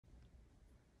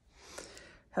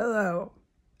Hello.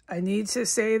 I need to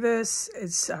say this.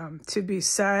 It's to be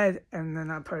said, and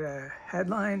then I'll put a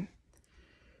headline.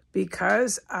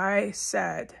 Because I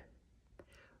said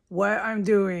what I'm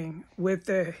doing with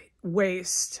the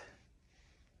waste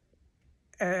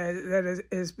that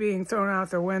is being thrown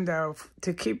out the window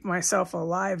to keep myself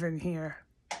alive in here.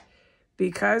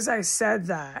 Because I said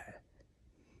that.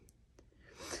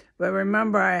 But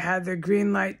remember, I had the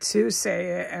green light to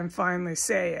say it and finally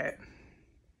say it.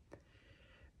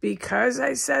 Because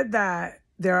I said that,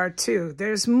 there are two.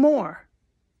 There's more.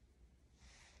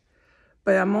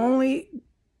 But I'm only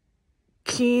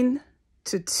keen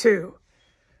to two.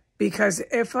 Because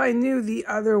if I knew the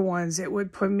other ones, it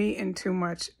would put me in too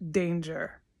much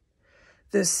danger.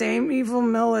 The same evil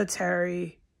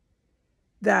military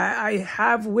that I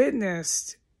have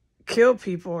witnessed kill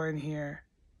people in here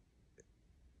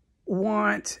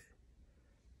want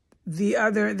the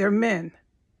other, they're men.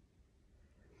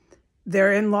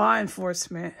 They're in law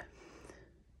enforcement.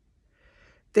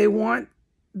 They want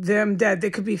them dead. They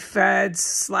could be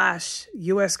feds /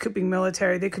 U.S. could be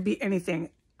military. They could be anything.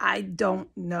 I don't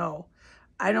know.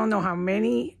 I don't know how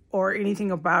many or anything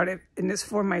about it, and it's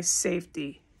for my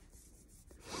safety.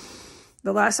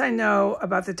 The less I know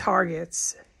about the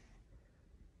targets,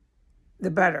 the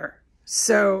better.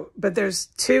 So, but there's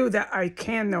two that I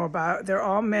can know about. They're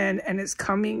all men, and it's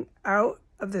coming out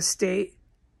of the state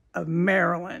of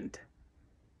Maryland.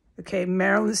 Okay,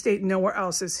 Maryland state, nowhere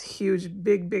else is huge,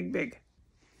 big, big, big.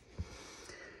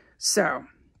 So,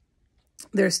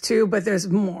 there's two, but there's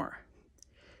more.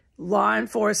 Law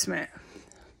enforcement.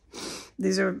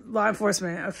 These are law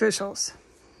enforcement officials.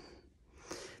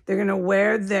 They're going to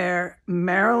wear their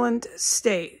Maryland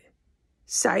State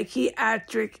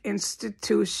Psychiatric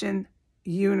Institution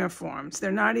uniforms.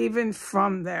 They're not even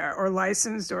from there or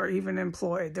licensed or even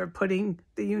employed. They're putting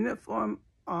the uniform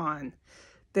on.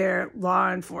 They're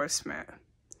law enforcement.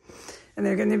 And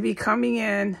they're going to be coming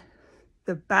in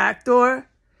the back door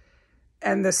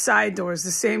and the side doors,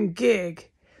 the same gig.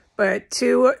 But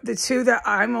the two that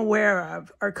I'm aware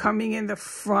of are coming in the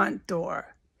front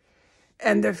door.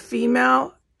 And the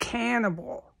female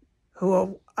cannibal,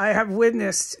 who I have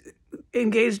witnessed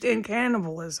engaged in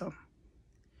cannibalism,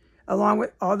 along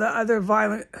with all the other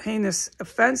violent, heinous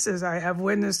offenses I have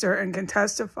witnessed her and can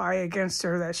testify against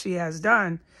her that she has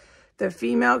done. The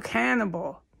female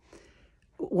cannibal,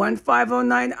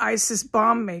 1509 ISIS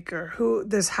bomb maker, who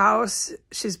this house,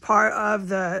 she's part of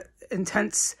the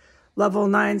intense level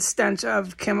 9 stench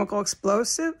of chemical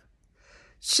explosive.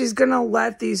 She's going to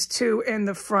let these two in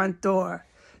the front door.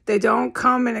 They don't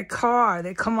come in a car.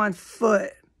 They come on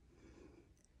foot.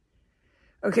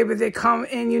 Okay, but they come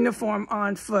in uniform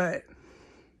on foot.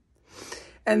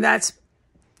 And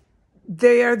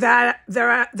they're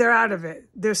out of it.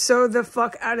 They're so the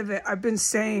fuck out of it. I've been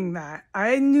saying that.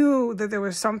 I knew that there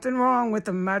was something wrong with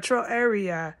the metro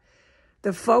area,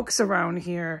 the folks around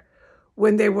here,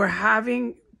 when they were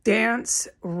having dance,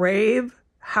 rave,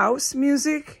 house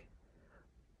music,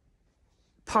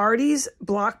 parties,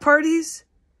 block parties,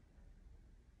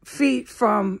 feet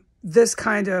from this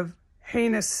kind of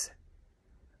heinous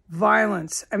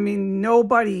violence. I mean,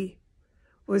 nobody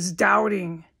was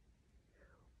doubting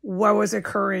what was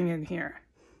occurring in here.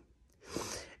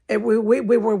 We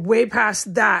were way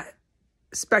past that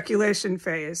speculation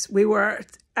phase. We were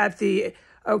at the,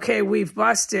 okay, we've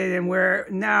busted and we're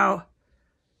now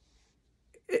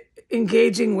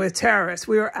engaging with terrorists.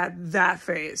 We were at that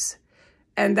phase.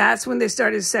 And that's when they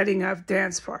started setting up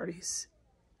dance parties.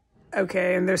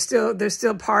 Okay, and they're still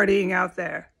partying out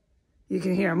there. You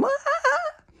can hear them.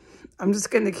 I'm just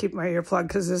going to keep my ear plugged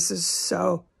because this is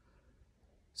so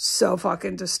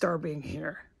fucking disturbing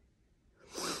here.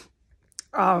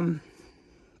 But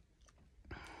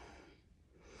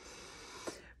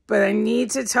I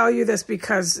need to tell you this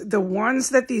because the ones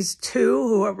that these two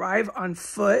who arrive on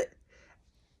foot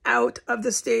out of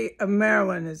the state of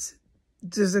Maryland is,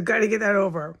 just got to get that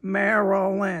over,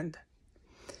 Maryland.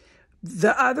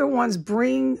 The other ones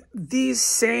bring these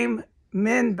same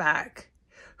men back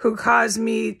who caused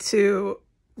me to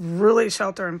really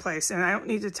shelter in place. And I don't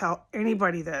need to tell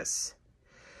anybody this.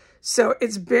 So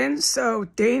it's been so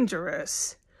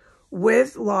dangerous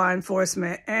with law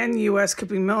enforcement and U.S. could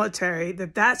be military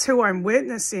that's who I'm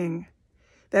witnessing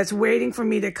that's waiting for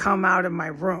me to come out of my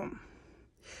room.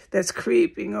 That's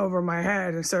creeping over my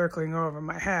head and circling over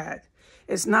my head.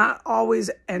 It's not always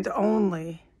and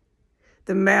only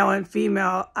the male and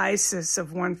female ISIS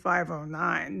of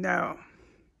 1509. No.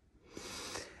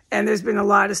 And there's been a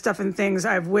lot of stuff and things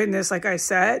I've witnessed, like I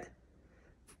said.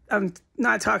 I'm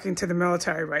not talking to the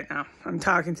military right now. I'm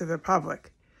talking to the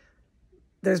public.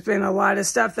 There's been a lot of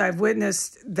stuff that I've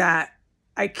witnessed that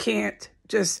I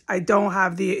don't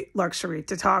have the luxury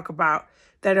to talk about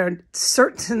that are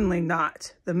certainly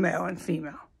not the male and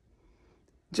female.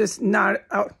 Just not,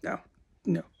 oh,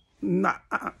 no, not,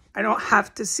 I don't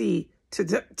have to see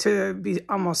to be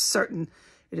almost certain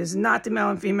it is not the male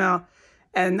and female.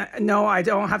 And no, I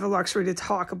don't have the luxury to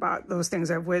talk about those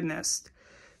things I've witnessed.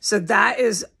 So that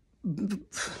is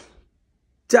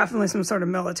definitely some sort of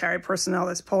military personnel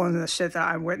that's pulling the shit that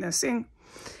I'm witnessing.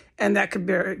 And that could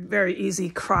be a very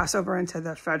easy crossover into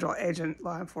the federal agent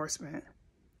law enforcement.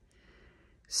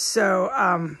 So,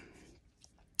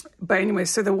 but anyway,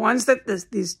 so the ones that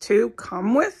these two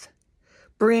come with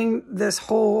bring this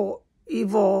whole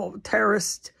evil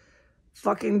terrorist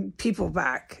fucking people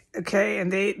back, okay?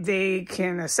 And they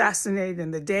can assassinate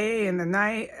in the day and the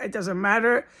night. It doesn't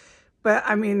matter. But,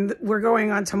 I mean, we're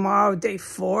going on tomorrow, day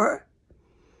 4,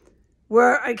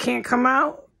 where I can't come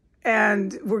out.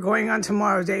 And we're going on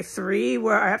tomorrow, day 3,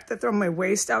 where I have to throw my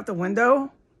waste out the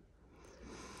window.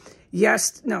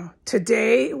 Yes, no.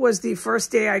 Today was the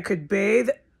first day I could bathe.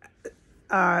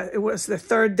 It was the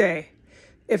 3rd day.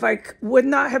 If I would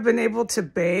not have been able to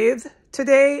bathe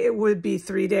today, it would be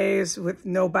 3 days with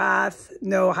no bath,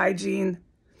 no hygiene,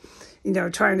 you know,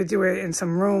 trying to do it in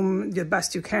some room the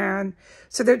best you can.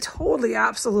 So they're totally,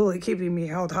 absolutely keeping me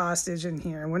held hostage in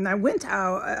here. When I went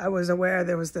out, I was aware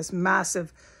there was this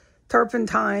massive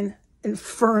turpentine,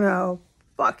 inferno,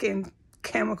 fucking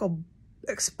chemical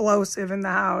explosive in the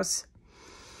house.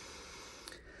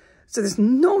 So there's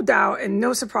no doubt and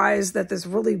no surprise that this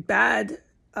really bad,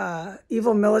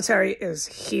 evil military is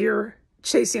here,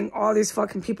 chasing all these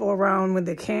fucking people around when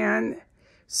they can.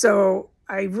 So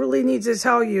I really need to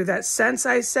tell you that since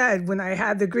I said, when I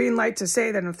had the green light to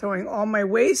say that I'm throwing all my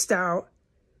waste out,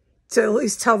 to at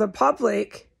least tell the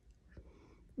public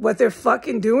what they're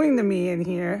fucking doing to me in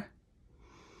here,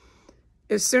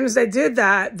 as soon as I did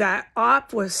that, that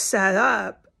op was set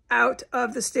up out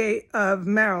of the state of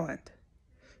Maryland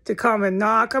to come and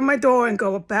knock on my door and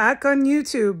go back on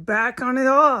YouTube, back on it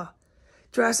all,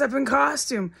 dress up in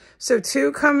costume. So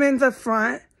 2 come in the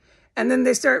front, and then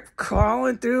they start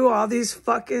crawling through all these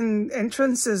fucking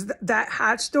entrances, that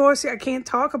hatch door. See, I can't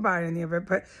talk about any of it,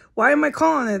 but why am I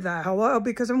calling it that? Hello?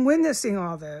 Because I'm witnessing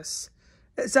all this.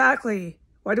 Exactly.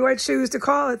 Why do I choose to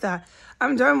call it that?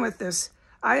 I'm done with this.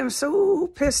 I am so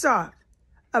pissed off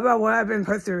about what I've been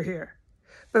put through here.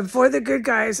 But for the good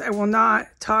guys, I will not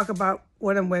talk about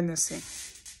what I'm witnessing.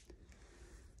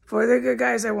 For the good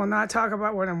guys, I will not talk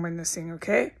about what I'm witnessing,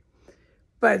 okay?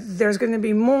 But there's going to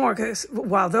be more, because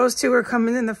while those 2 are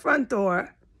coming in the front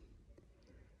door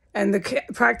and the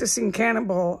practicing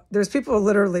cannibal, there's people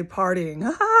literally partying.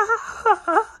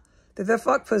 They're the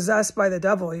fuck possessed by the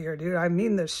devil here, dude. I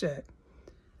mean this shit.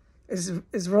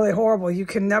 Is really horrible. You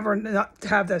can never not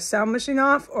have the sound machine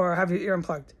off or have your ear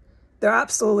unplugged. They're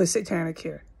absolutely satanic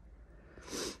here.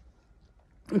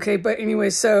 Okay, but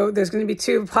anyway, so there's going to be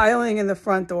 2 piling in the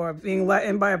front door, being let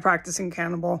in by a practicing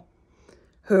cannibal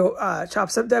who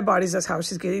chops up dead bodies. That's how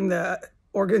she's getting the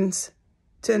organs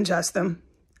to ingest them,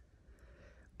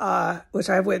 which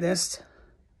I've witnessed.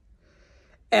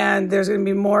 And there's going to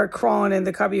be more crawling in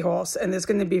the cubby holes, and there's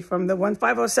going to be from the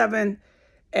 1507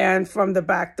 and from the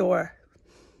back door.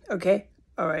 Okay?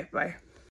 All right, bye.